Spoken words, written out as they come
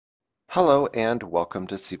Hello and welcome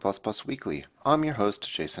to C++ Weekly. I'm your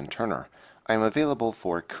host, Jason Turner. I am available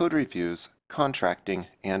for code reviews, contracting,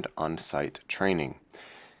 and on-site training.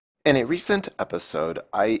 In a recent episode,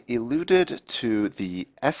 I alluded to the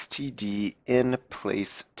std in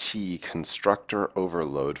place t constructor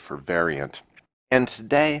overload for variant. And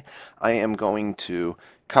today I am going to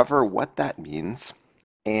cover what that means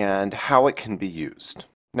and how it can be used.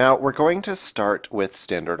 Now we're going to start with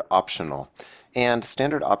standard optional. And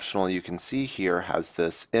standard optional, you can see here, has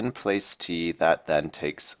this in place t that then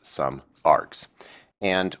takes some args.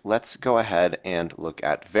 And let's go ahead and look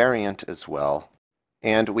at variant as well.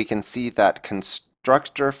 And we can see that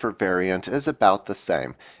constructor for variant is about the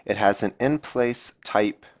same. It has an in place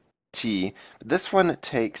type t. This one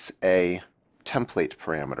takes a template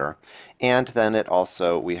parameter, and then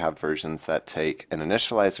we have versions that take an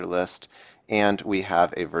initializer list, and we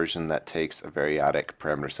have a version that takes a variadic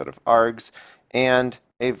parameter set of args, and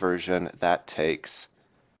a version that takes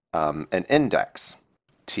an index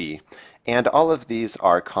t, and all of these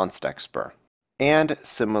are const expr. And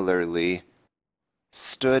similarly,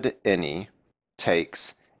 std any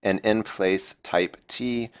takes an in-place type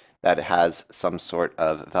t that has some sort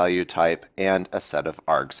of value type and a set of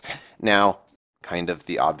args. Now, kind of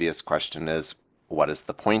the obvious question is, what is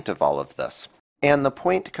the point of all of this? And the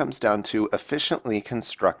point comes down to efficiently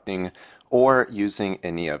constructing or using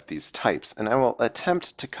any of these types. And I will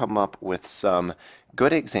attempt to come up with some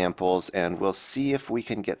good examples, and we'll see if we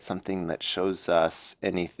can get something that shows us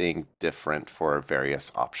anything different for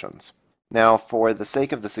various options. Now, for the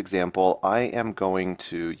sake of this example, I am going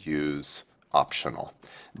to use optional.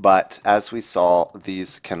 But as we saw,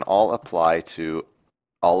 these can all apply to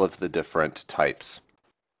all of the different types.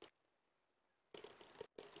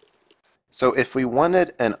 So if we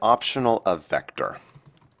wanted an optional of vector,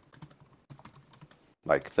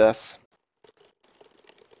 like this,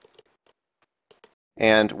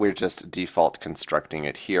 and we're just default constructing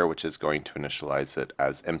it here, which is going to initialize it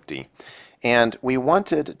as empty. And we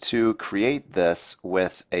wanted to create this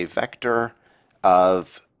with a vector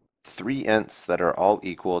of 3 ints that are all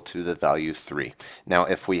equal to the value 3. Now,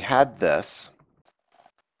 if we had this,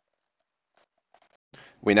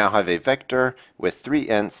 we now have a vector with 3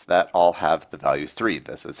 ints that all have the value 3.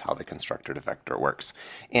 This is how the constructor to vector works.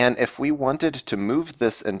 And if we wanted to move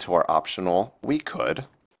this into our optional, we could.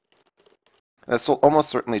 This will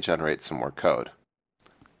almost certainly generate some more code.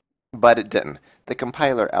 But it didn't. The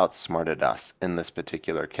compiler outsmarted us in this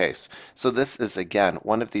particular case. So this is, again,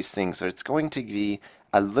 one of these things where it's going to be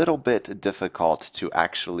a little bit difficult to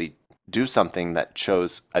actually do something that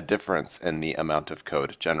shows a difference in the amount of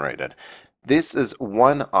code generated. This is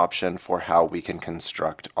one option for how we can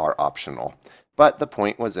construct our optional, but the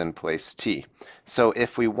point was in place t. So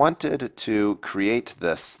if we wanted to create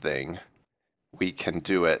this thing, we can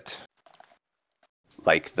do it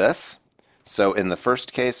like this. So in the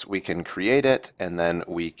first case, we can create it, and then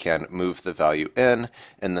we can move the value in.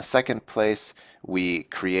 In the second place, we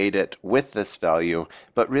create it with this value,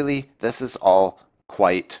 but really, this is all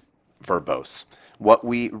quite verbose. What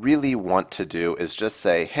we really want to do is just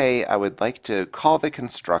say, hey, I would like to call the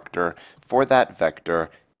constructor for that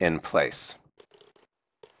vector in place.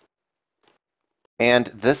 And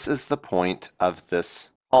this is the point of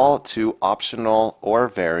this call to optional or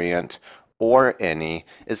variant or any,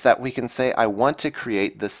 is that we can say, I want to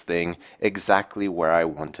create this thing exactly where I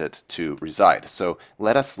want it to reside. So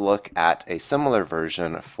let us look at a similar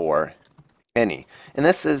version for any. And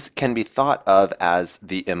this can be thought of as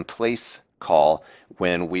the in place call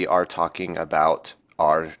when we are talking about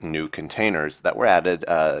our new containers that were added,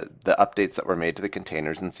 the updates that were made to the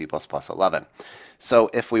containers in C++11. So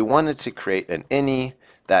if we wanted to create an any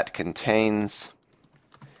that contains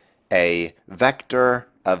a vector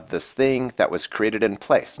of this thing that was created in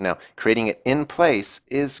place. Now, creating it in place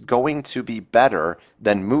is going to be better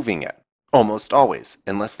than moving it, almost always,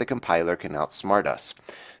 unless the compiler can outsmart us.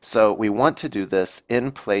 So we want to do this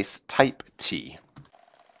in place type t.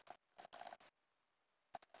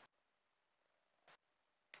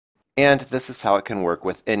 And this is how it can work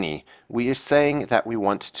with any. We are saying that we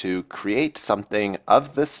want to create something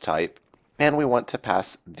of this type, and we want to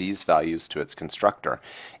pass these values to its constructor.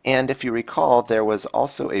 And if you recall, there was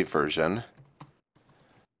also a version.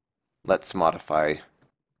 Let's modify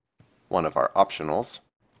one of our optionals.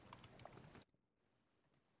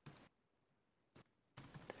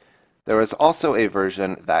 There was also a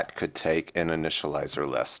version that could take an initializer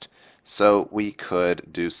list. So we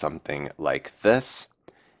could do something like this.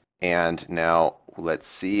 And now let's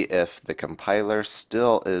see if the compiler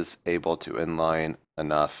still is able to inline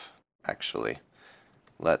enough. Actually,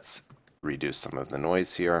 let's reduce some of the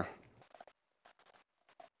noise here.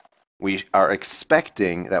 We are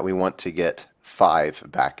expecting that we want to get 5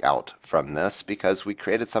 back out from this because we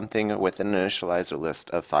created something with an initializer list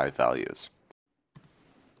of 5 values.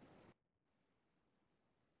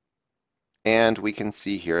 And we can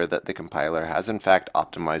see here that the compiler has in fact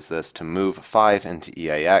optimized this to move 5 into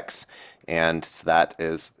EAX, and that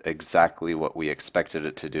is exactly what we expected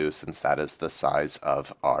it to do, since that is the size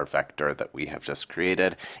of our vector that we have just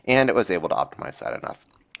created, and it was able to optimize that enough.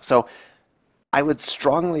 So I would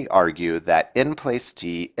strongly argue that in-place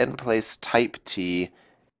T, in-place type T,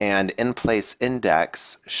 and in-place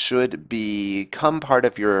index should become part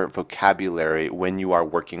of your vocabulary when you are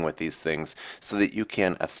working with these things, so that you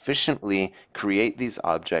can efficiently create these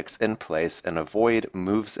objects in place and avoid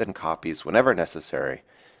moves and copies whenever necessary.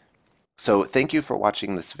 So thank you for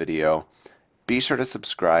watching this video. Be sure to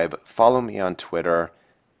subscribe, follow me on Twitter,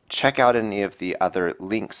 check out any of the other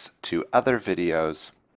links to other videos,